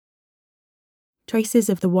Traces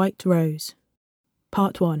of the White Rose.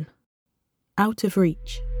 Part 1. Out of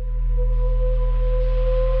Reach.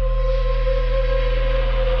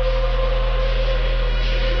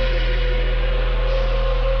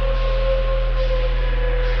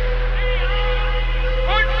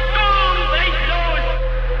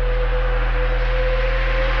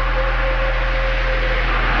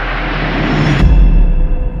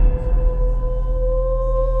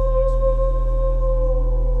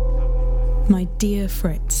 My dear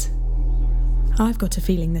Fritz, I've got a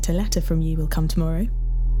feeling that a letter from you will come tomorrow.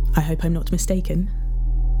 I hope I'm not mistaken.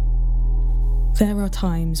 There are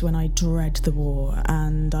times when I dread the war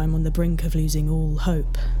and I'm on the brink of losing all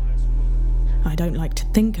hope. I don't like to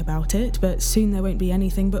think about it, but soon there won't be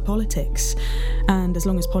anything but politics. And as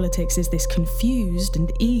long as politics is this confused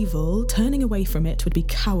and evil, turning away from it would be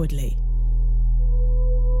cowardly.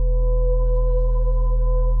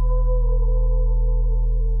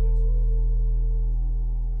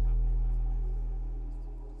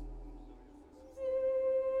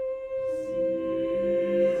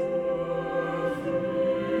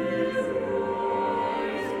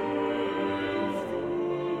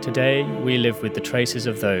 Today, we live with the traces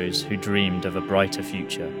of those who dreamed of a brighter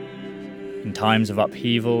future. In times of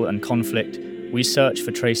upheaval and conflict, we search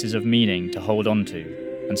for traces of meaning to hold on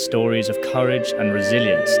to, and stories of courage and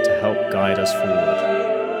resilience to help guide us forward.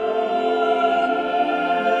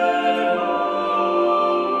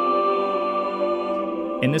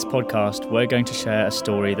 In this podcast, we're going to share a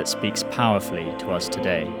story that speaks powerfully to us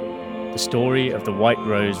today. The story of the White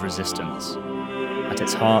Rose Resistance. At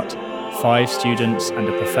its heart, 5 students and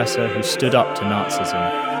a professor who stood up to Nazism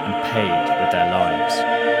and paid with their lives.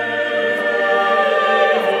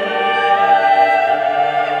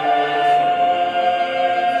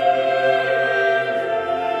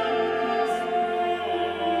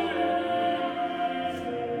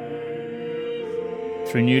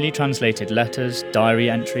 Through newly translated letters, diary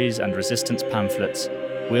entries, and resistance pamphlets,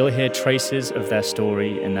 we'll hear traces of their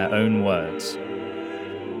story in their own words.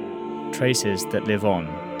 Traces that live on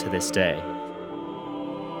to this day.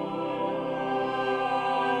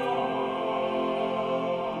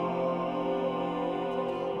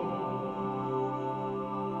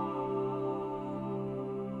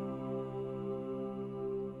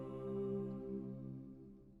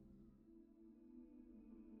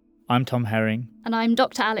 I'm Tom Herring. And I'm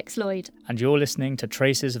Dr. Alex Lloyd. And you're listening to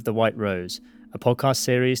Traces of the White Rose, a podcast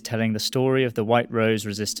series telling the story of the White Rose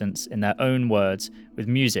Resistance in their own words, with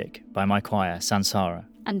music by my choir, Sansara.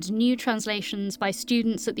 And new translations by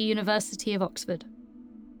students at the University of Oxford.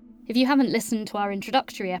 If you haven't listened to our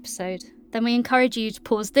introductory episode, then we encourage you to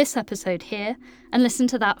pause this episode here and listen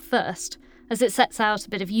to that first, as it sets out a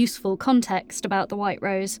bit of useful context about the White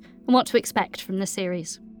Rose and what to expect from the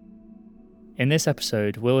series. In this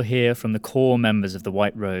episode, we'll hear from the core members of the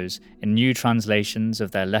White Rose in new translations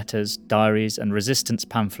of their letters, diaries, and resistance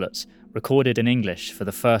pamphlets recorded in English for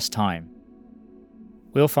the first time.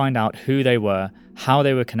 We'll find out who they were, how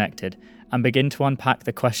they were connected, and begin to unpack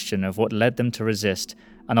the question of what led them to resist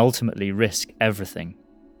and ultimately risk everything.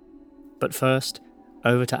 But first,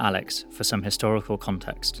 over to Alex for some historical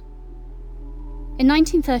context. In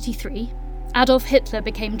 1933, Adolf Hitler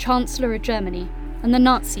became Chancellor of Germany, and the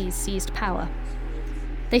Nazis seized power.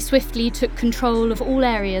 They swiftly took control of all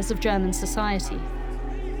areas of German society.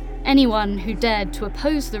 Anyone who dared to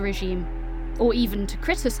oppose the regime, or even to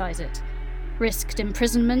criticise it, risked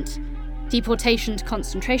imprisonment, deportation to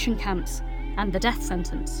concentration camps, and the death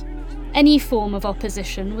sentence. Any form of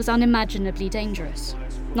opposition was unimaginably dangerous,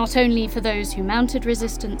 not only for those who mounted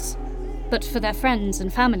resistance, but for their friends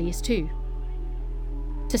and families too.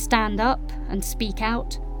 To stand up and speak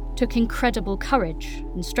out took incredible courage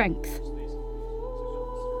and strength.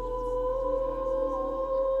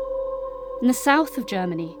 In the south of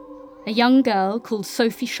Germany, a young girl called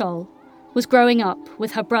Sophie Scholl was growing up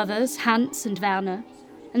with her brothers Hans and Werner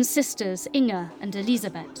and sisters Inge and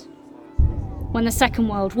Elisabeth. When the Second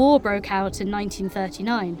World War broke out in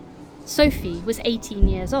 1939, Sophie was 18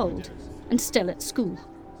 years old and still at school.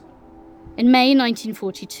 In May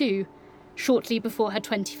 1942, shortly before her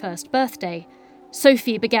 21st birthday,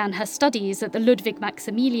 Sophie began her studies at the Ludwig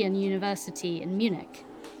Maximilian University in Munich.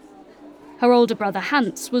 Her older brother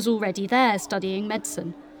Hans was already there studying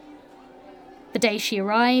medicine. The day she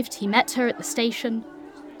arrived, he met her at the station,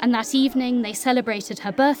 and that evening they celebrated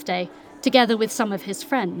her birthday together with some of his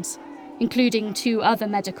friends, including 2 other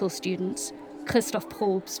medical students, Christoph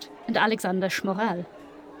Probst and Alexander Schmorell.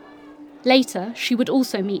 Later, she would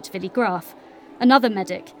also meet Willy Graf, another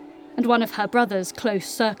medic, and one of her brother's close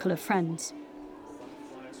circle of friends.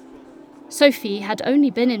 Sophie had only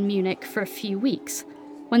been in Munich for a few weeks,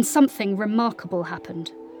 when something remarkable happened.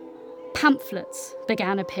 Pamphlets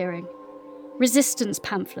began appearing. Resistance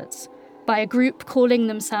pamphlets by a group calling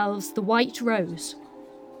themselves the White Rose.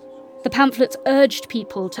 The pamphlets urged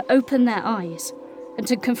people to open their eyes and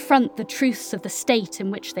to confront the truths of the state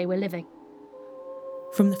in which they were living.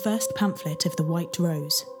 From the first pamphlet of the White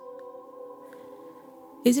Rose.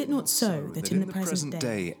 Is it not so that in the present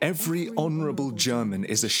day every honourable German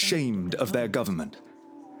is ashamed of their government?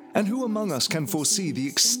 And who among us can foresee the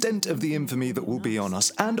extent of the infamy that will be on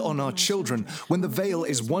us and on our children when the veil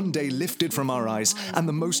is one day lifted from our eyes and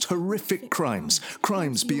the most horrific crimes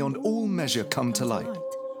beyond all measure, come to light?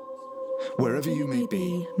 Wherever you may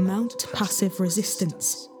be, mount passive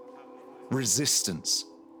resistance. Resistance.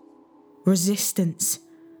 Resistance.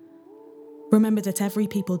 Remember that every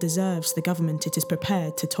people deserves the government it is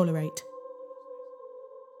prepared to tolerate.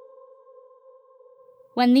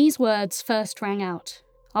 When these words first rang out,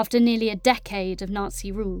 after nearly a decade of Nazi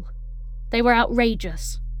rule, they were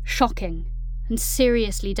outrageous, shocking, and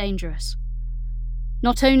seriously dangerous.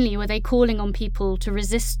 Not only were they calling on people to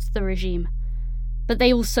resist the regime, but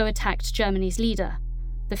they also attacked Germany's leader,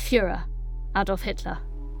 the Führer, Adolf Hitler.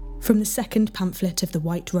 From the second pamphlet of the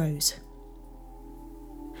White Rose.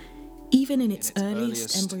 Even in its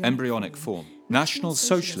earliest embryonic form, National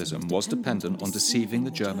Socialism was dependent on deceiving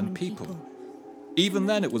the German people. Even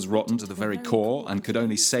then it was rotten to the very core and could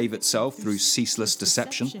only save itself through ceaseless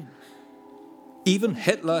deception. Even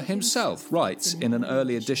Hitler himself writes in an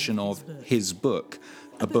early edition of his book,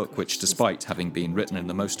 a book which, despite having been written in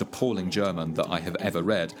the most appalling German that I have ever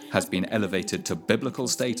read, has been elevated to biblical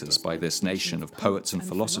status by this nation of poets and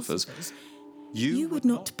philosophers. You would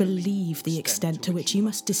not believe the extent to which you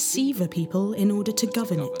must deceive a people in order to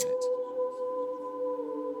govern it.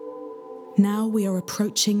 Now we are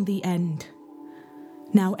approaching the end.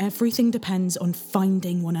 Now everything depends on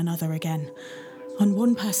finding one another again, on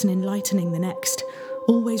one person enlightening the next,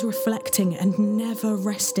 always reflecting and never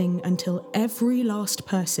resting until every last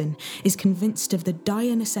person is convinced of the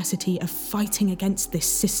dire necessity of fighting against this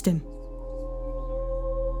system.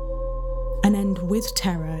 An end with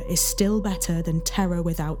terror is still better than terror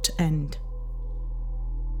without end.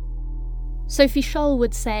 Sophie Scholl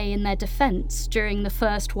would say in their defence during the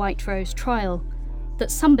first White Rose trial that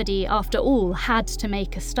somebody, after all, had to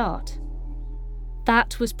make a start.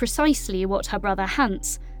 That was precisely what her brother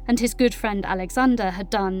Hans and his good friend Alexander had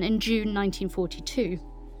done in June 1942.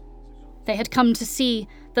 They had come to see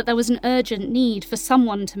that there was an urgent need for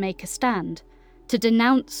someone to make a stand, to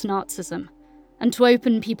denounce Nazism, and to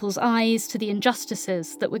open people's eyes to the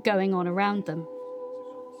injustices that were going on around them.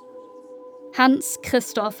 Hans,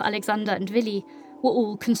 Christoph, Alexander and Willi were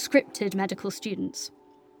all conscripted medical students.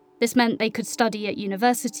 This meant they could study at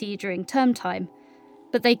university during term time,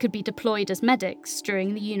 but they could be deployed as medics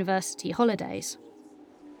during the university holidays.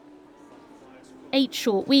 8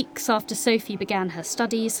 short weeks after Sophie began her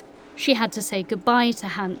studies, she had to say goodbye to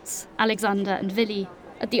Hans, Alexander and Willi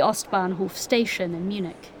at the Ostbahnhof station in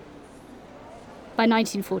Munich. By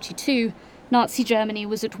 1942, Nazi Germany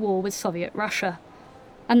was at war with Soviet Russia,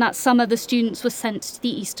 and that summer the students were sent to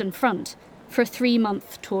the Eastern Front for a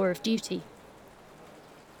 3-month tour of duty.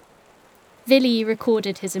 Willi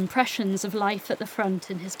recorded his impressions of life at the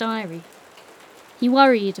front in his diary. He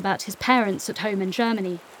worried about his parents at home in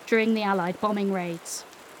Germany during the Allied bombing raids.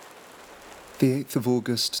 The 8th of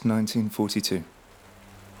August, 1942.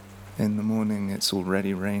 In the morning it's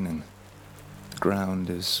already raining. The ground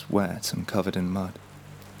is wet and covered in mud.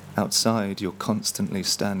 Outside you're constantly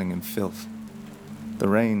standing in filth. The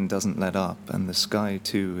rain doesn't let up and the sky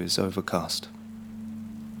too is overcast.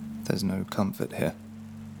 There's no comfort here.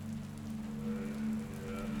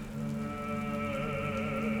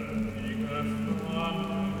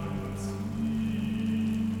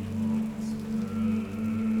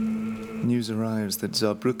 News arrives that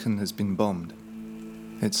Saarbrücken has been bombed.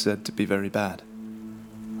 It's said to be very bad.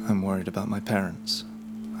 I'm worried about my parents.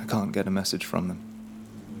 I can't get a message from them.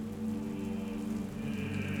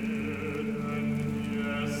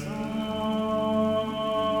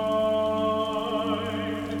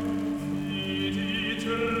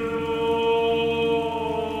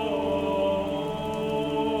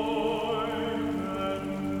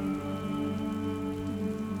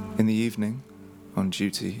 In the evening, on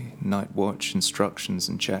duty, night watch, instructions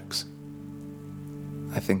and checks,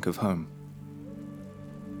 I think of home.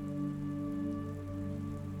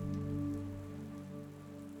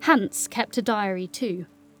 Hans kept a diary too,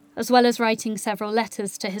 as well as writing several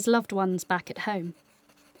letters to his loved ones back at home.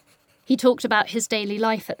 He talked about his daily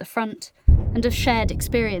life at the front and of shared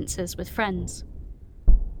experiences with friends.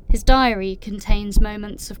 His diary contains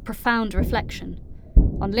moments of profound reflection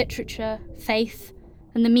on literature, faith,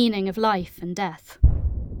 and the meaning of life and death.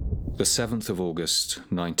 The 7th of August,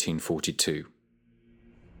 1942.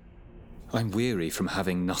 I'm weary from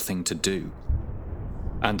having nothing to do.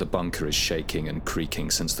 And the bunker is shaking and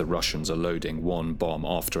creaking since the Russians are loading one bomb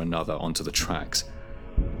after another onto the tracks.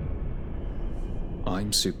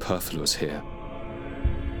 I'm superfluous here.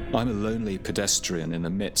 I'm a lonely pedestrian in the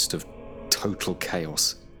midst of total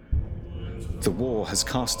chaos. The war has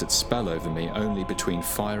cast its spell over me only between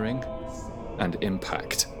firing and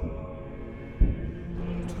impact.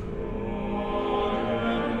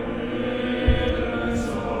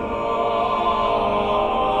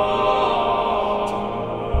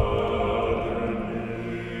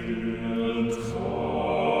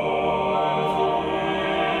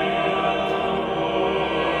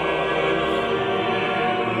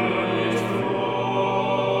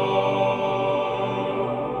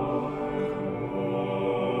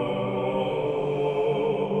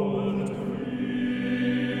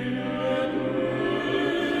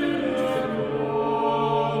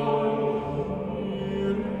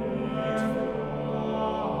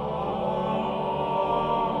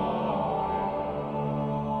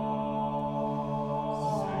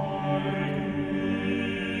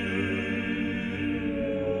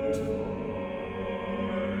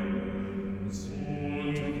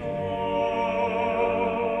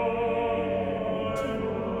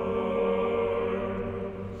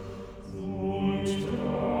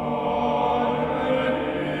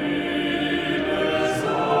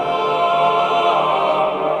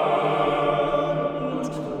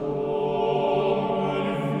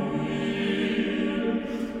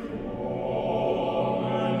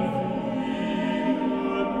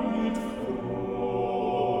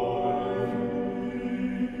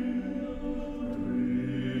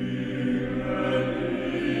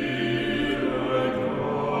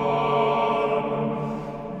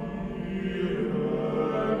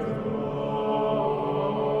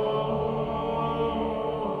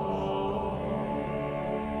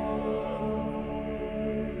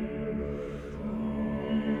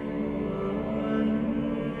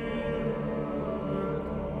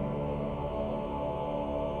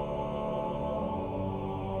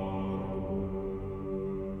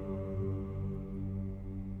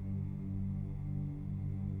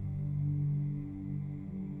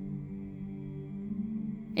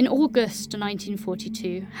 In August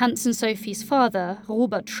 1942, Hans and Sophie's father,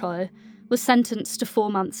 Robert Scholl, was sentenced to 4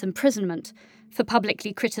 months' imprisonment for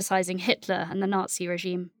publicly criticising Hitler and the Nazi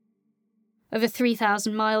regime. Over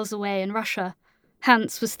 3,000 miles away in Russia,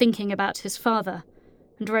 Hans was thinking about his father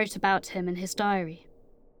and wrote about him in his diary.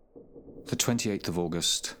 The 28th of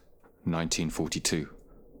August, 1942.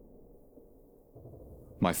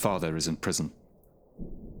 My father is in prison.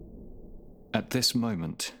 At this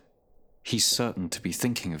moment, he's certain to be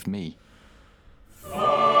thinking of me.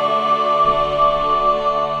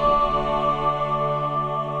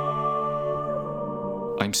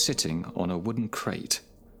 I'm sitting on a wooden crate.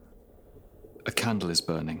 A candle is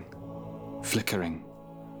burning, flickering.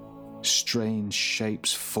 Strange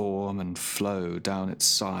shapes form and flow down its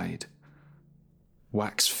side.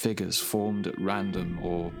 Wax figures formed at random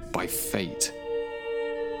or by fate.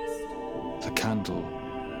 The candle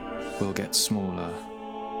will get smaller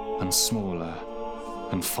and smaller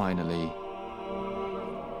and finally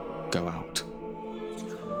go out.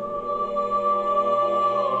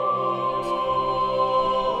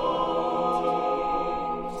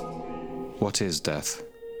 What is death?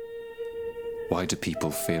 Why do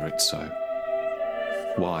people fear it so?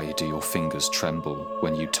 Why do your fingers tremble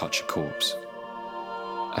when you touch a corpse?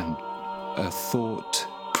 And a thought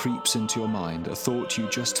creeps into your mind, a thought you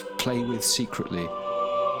just play with secretly,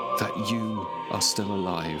 that you are still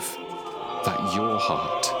alive, that your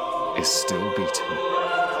heart is still beating.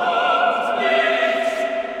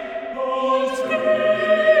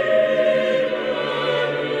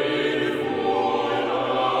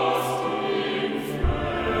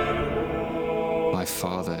 My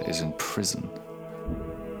father is in prison.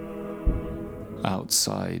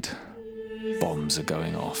 Outside, bombs are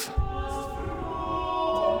going off.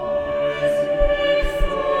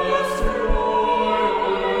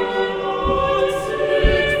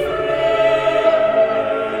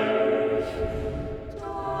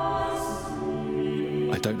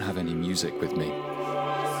 I don't have any music with me.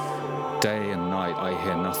 Day and night I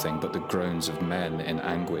hear nothing but the groans of men in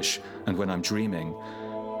anguish, and when I'm dreaming,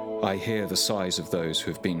 I hear the sighs of those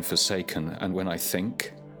who have been forsaken, and when I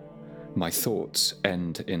think, my thoughts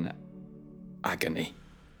end in agony.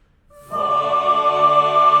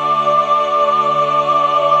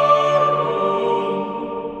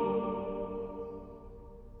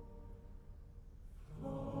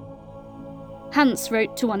 Hans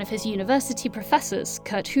wrote to one of his university professors,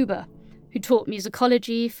 Kurt Huber, who taught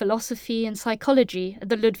musicology, philosophy, and psychology at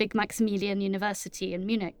the Ludwig Maximilian University in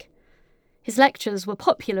Munich. His lectures were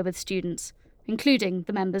popular with students, including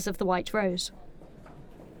the members of the White Rose.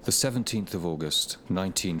 The 17th of August,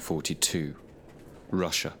 1942,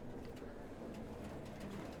 Russia.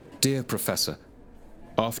 Dear Professor,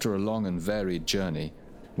 after a long and varied journey,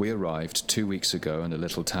 we arrived 2 weeks ago in a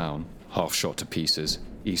little town, half shot to pieces,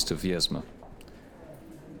 east of Vyazma.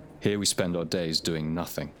 Here we spend our days doing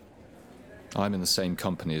nothing. I'm in the same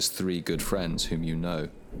company as 3 good friends whom you know.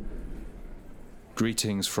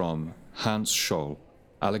 Greetings from Hans Scholl,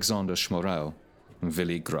 Alexander Schmorell, and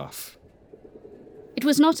Willy Graf. It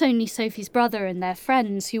was not only Sophie's brother and their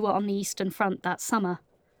friends who were on the Eastern Front that summer.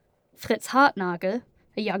 Fritz Hartnagel,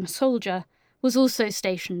 a young soldier, was also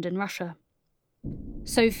stationed in Russia.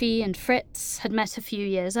 Sophie and Fritz had met a few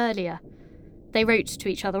years earlier. They wrote to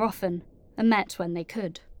each other often and met when they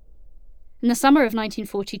could. In the summer of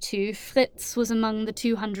 1942, Fritz was among the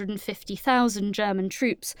 250,000 German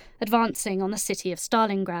troops advancing on the city of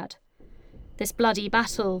Stalingrad. This bloody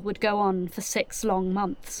battle would go on for 6 long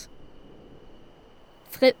months.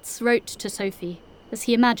 Fritz wrote to Sophie as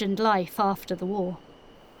he imagined life after the war.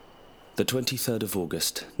 The 23rd of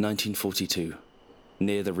August, 1942,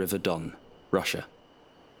 near the River Don, Russia.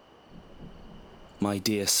 My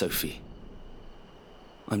dear Sophie,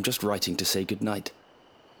 I'm just writing to say goodnight.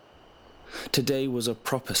 Today was a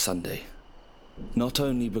proper Sunday, not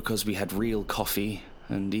only because we had real coffee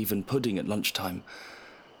and even pudding at lunchtime,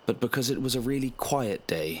 but because it was a really quiet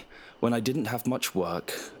day when I didn't have much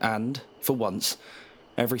work and, for once,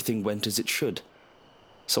 everything went as it should,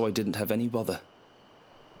 so I didn't have any bother.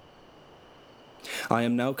 I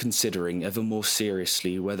am now considering ever more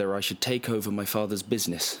seriously whether I should take over my father's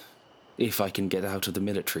business, if I can get out of the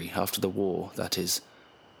military after the war, that is.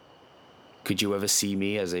 Could you ever see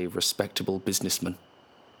me as a respectable businessman?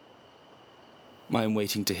 I am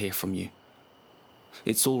waiting to hear from you.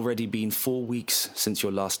 It's already been 4 weeks since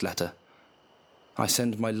your last letter. I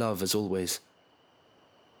send my love as always.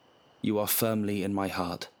 You are firmly in my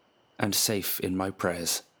heart and safe in my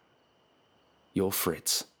prayers. Your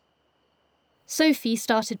Fritz. Sophie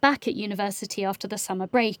started back at university after the summer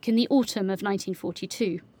break in the autumn of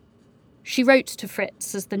 1942. She wrote to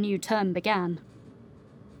Fritz as the new term began.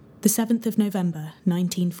 The 7th of November,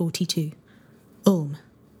 1942. Ulm.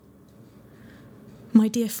 My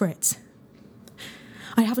dear Fritz,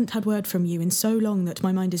 I haven't had word from you in so long that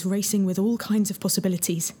my mind is racing with all kinds of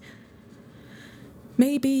possibilities.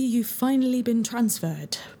 Maybe you've finally been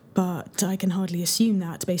transferred, but I can hardly assume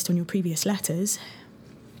that based on your previous letters.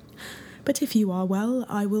 But if you are well,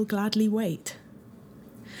 I will gladly wait.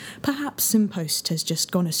 Perhaps some post has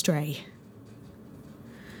just gone astray.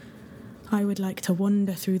 I would like to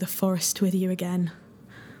wander through the forest with you again,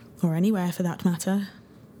 or anywhere for that matter.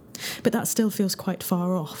 But that still feels quite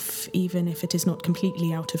far off, even if it is not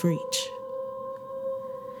completely out of reach.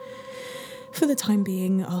 For the time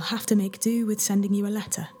being, I'll have to make do with sending you a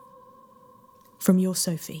letter. From your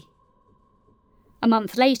Sophie. A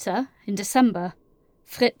month later, in December,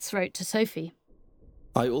 Fritz wrote to Sophie.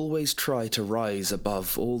 I always try to rise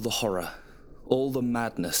above all the horror, all the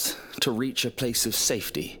madness, to reach a place of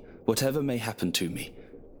safety, whatever may happen to me.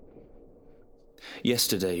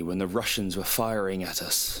 Yesterday, when the Russians were firing at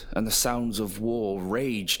us and the sounds of war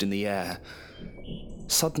raged in the air,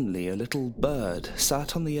 suddenly a little bird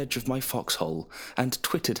sat on the edge of my foxhole and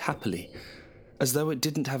twittered happily, as though it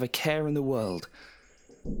didn't have a care in the world.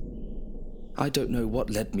 I don't know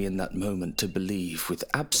what led me in that moment to believe with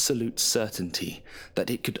absolute certainty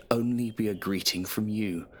that it could only be a greeting from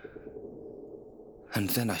you.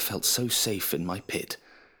 And then I felt so safe in my pit,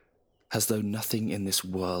 as though nothing in this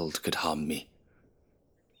world could harm me.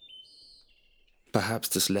 Perhaps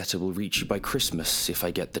this letter will reach you by Christmas if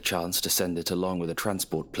I get the chance to send it along with a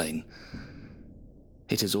transport plane.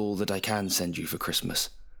 It is all that I can send you for Christmas.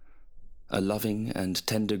 A loving and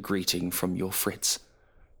tender greeting from your Fritz.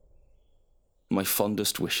 My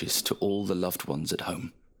fondest wishes to all the loved ones at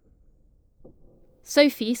home.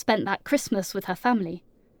 Sophie spent that Christmas with her family.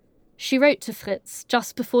 She wrote to Fritz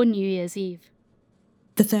just before New Year's Eve.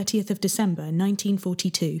 The 30th of December,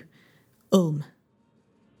 1942. Ulm.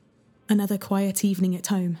 Another quiet evening at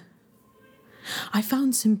home. I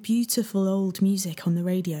found some beautiful old music on the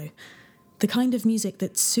radio, the kind of music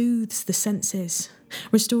that soothes the senses,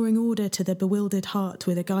 restoring order to the bewildered heart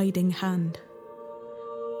with a guiding hand.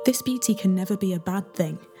 This beauty can never be a bad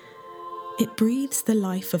thing. It breathes the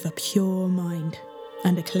life of a pure mind,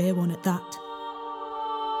 and a clear one at that.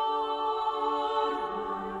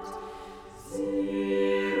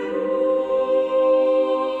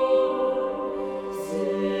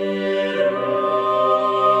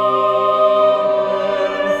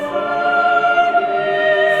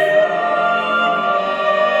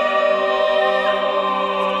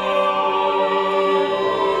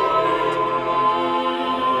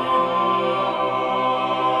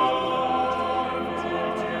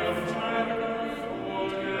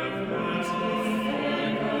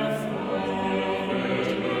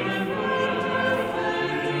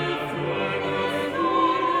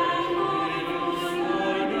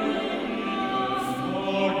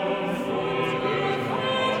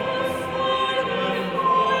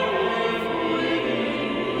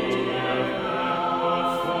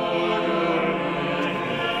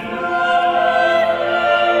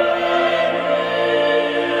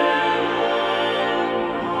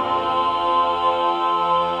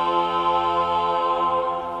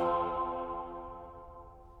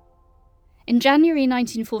 January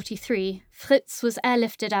 1943, Fritz was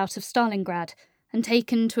airlifted out of Stalingrad and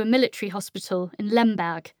taken to a military hospital in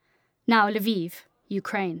Lemberg, now Lviv,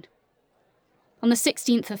 Ukraine. On the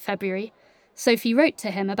 16th of February, Sophie wrote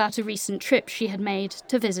to him about a recent trip she had made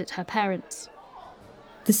to visit her parents.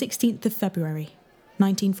 The 16th of February,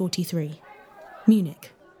 1943,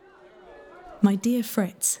 Munich. My dear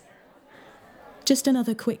Fritz, just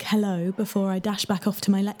another quick hello before I dash back off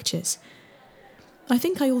to my lectures. I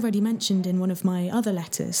think I already mentioned in one of my other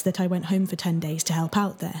letters that I went home for 10 days to help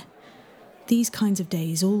out there. These kinds of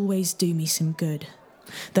days always do me some good,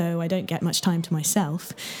 though I don't get much time to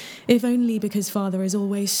myself, if only because Father is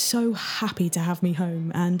always so happy to have me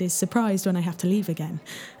home and is surprised when I have to leave again,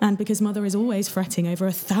 and because Mother is always fretting over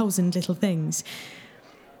 1,000 little things.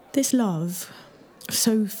 This love,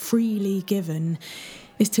 so freely given,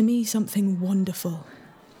 is to me something wonderful.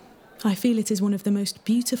 I feel it is one of the most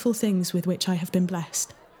beautiful things with which I have been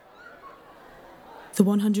blessed. The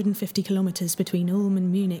 150 kilometres between Ulm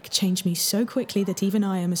and Munich changed me so quickly that even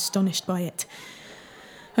I am astonished by it.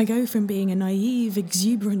 I go from being a naive,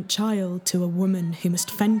 exuberant child to a woman who must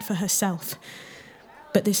fend for herself.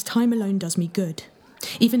 But this time alone does me good,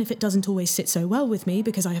 even if it doesn't always sit so well with me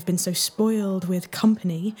because I have been so spoiled with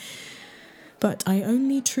company. But I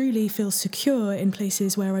only truly feel secure in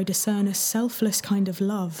places where I discern a selfless kind of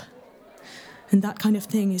love. And that kind of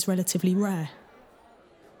thing is relatively rare.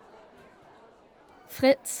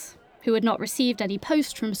 Fritz, who had not received any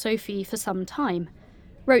post from Sophie for some time,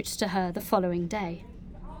 wrote to her the following day.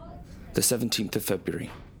 The 17th of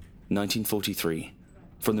February, 1943,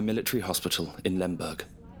 from the military hospital in Lemberg.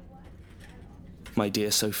 My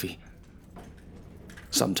dear Sophie,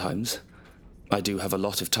 sometimes I do have a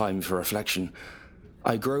lot of time for reflection.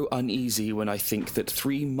 I grow uneasy when I think that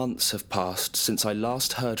 3 months have passed since I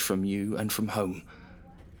last heard from you and from home.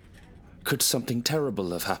 Could something terrible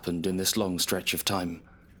have happened in this long stretch of time?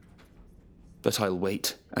 But I'll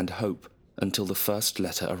wait and hope until the first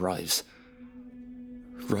letter arrives.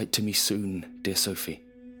 Write to me soon, dear Sophie.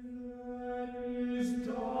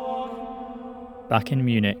 Back in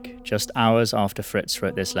Munich, just hours after Fritz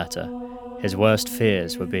wrote this letter, his worst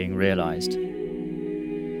fears were being realised.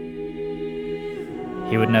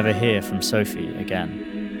 He would never hear from Sophie again.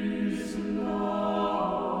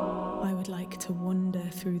 I would like to wander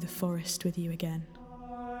through the forest with you again.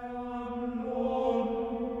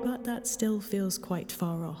 But that still feels quite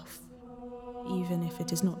far off, even if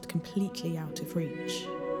it is not completely out of reach.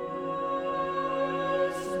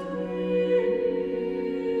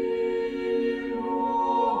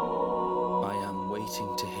 I am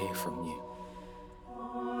waiting to hear from you.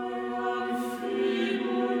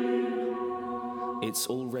 It's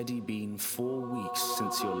already been 4 weeks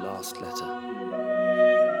since your last letter.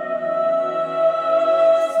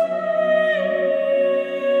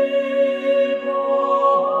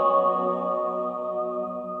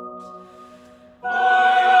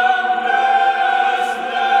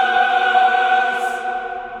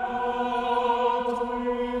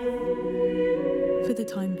 For the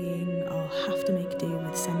time being, I'll have to make do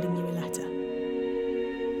with sending you a letter.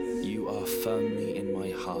 You are firmly in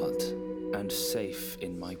my heart and safe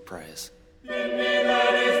in my prayers.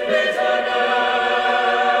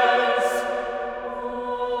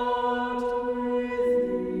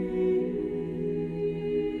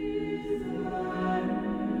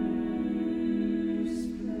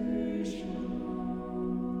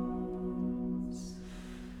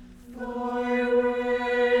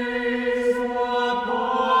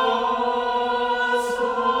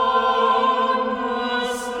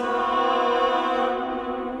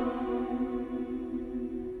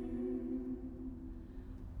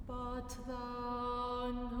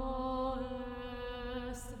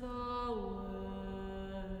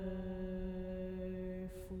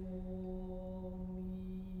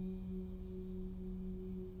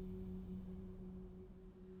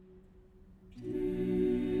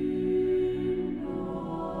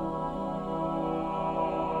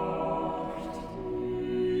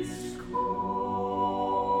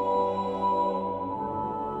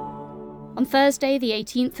 On Thursday, the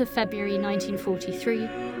 18th of February 1943,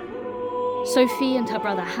 Sophie and her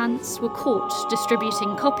brother Hans were caught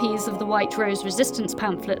distributing copies of the White Rose resistance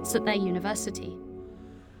pamphlets at their university.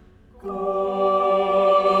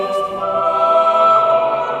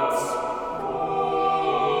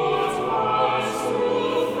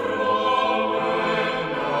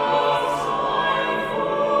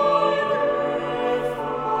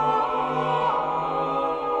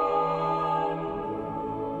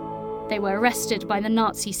 They were arrested by the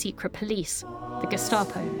Nazi secret police, the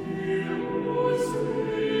Gestapo.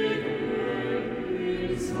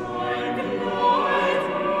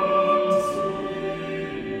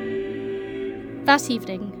 That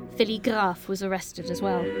evening, Willy Graf was arrested as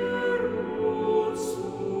well.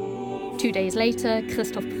 2 days later,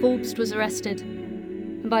 Christoph Probst was arrested,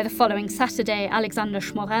 and by the following Saturday, Alexander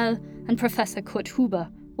Schmorell and Professor Kurt Huber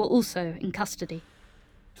were also in custody.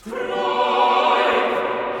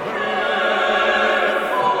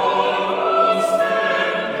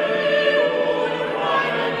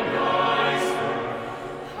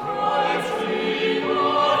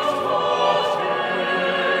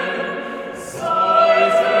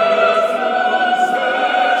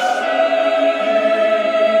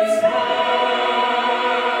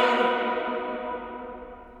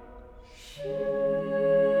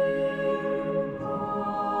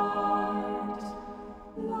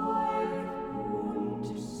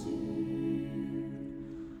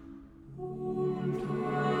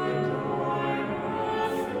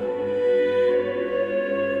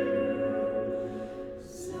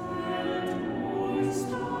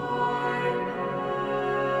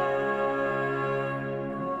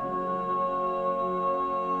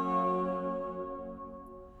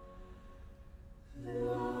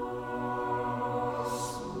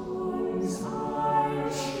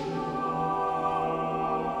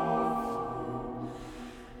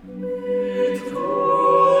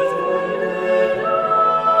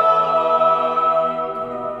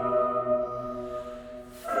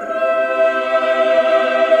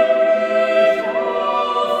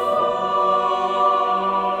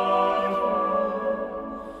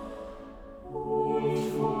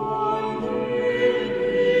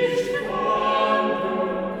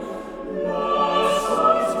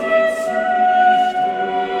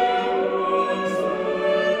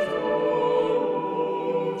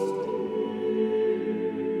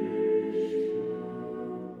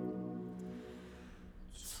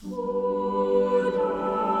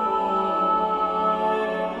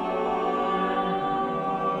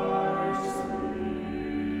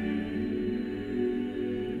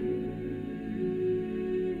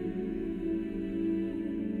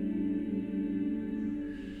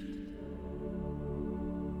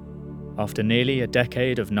 After nearly a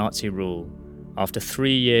decade of Nazi rule, after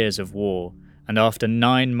 3 years of war, and after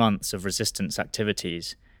 9 months of resistance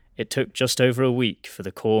activities, it took just over a week for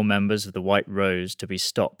the core members of the White Rose to be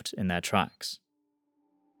stopped in their tracks.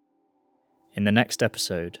 In the next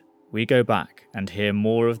episode, we go back and hear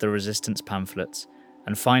more of the resistance pamphlets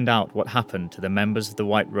and find out what happened to the members of the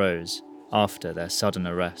White Rose after their sudden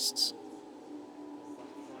arrests.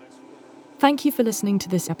 Thank you for listening to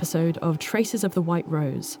this episode of Traces of the White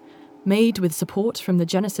Rose, made with support from the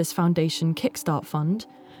Genesis Foundation Kickstart Fund,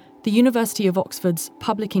 the University of Oxford's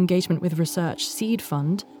Public Engagement with Research Seed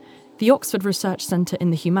Fund, the Oxford Research Centre in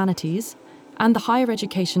the Humanities, and the Higher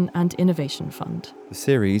Education and Innovation Fund. The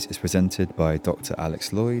series is presented by Dr.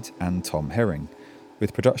 Alex Lloyd and Tom Herring,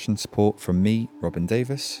 with production support from me, Robin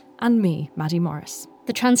Davis. And me, Maddie Morris.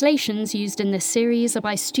 The translations used in this series are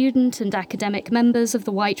by student and academic members of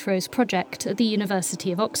the White Rose Project at the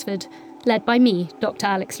University of Oxford, led by me, Dr.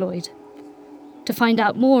 Alex Lloyd. To find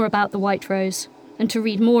out more about the White Rose, and to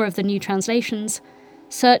read more of the new translations,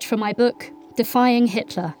 search for my book, Defying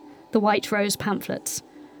Hitler, The White Rose Pamphlets,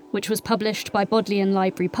 which was published by Bodleian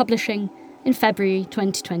Library Publishing in February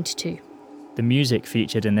 2022. The music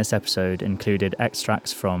featured in this episode included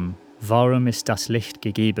extracts from Warum ist das Licht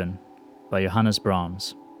gegeben by Johannes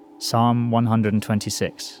Brahms, Psalm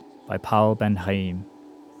 126 by Paul Ben-Haim,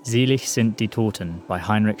 Selig sind die Toten by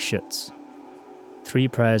Heinrich Schütz, Three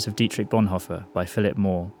Prayers of Dietrich Bonhoeffer by Philip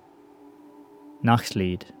Moore,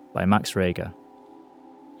 Nachtlied by Max Reger.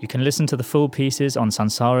 You can listen to the full pieces on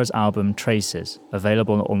Sansara's album Traces,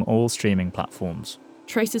 available on all streaming platforms.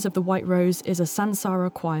 Traces of the White Rose is a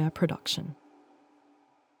Sansara Choir production.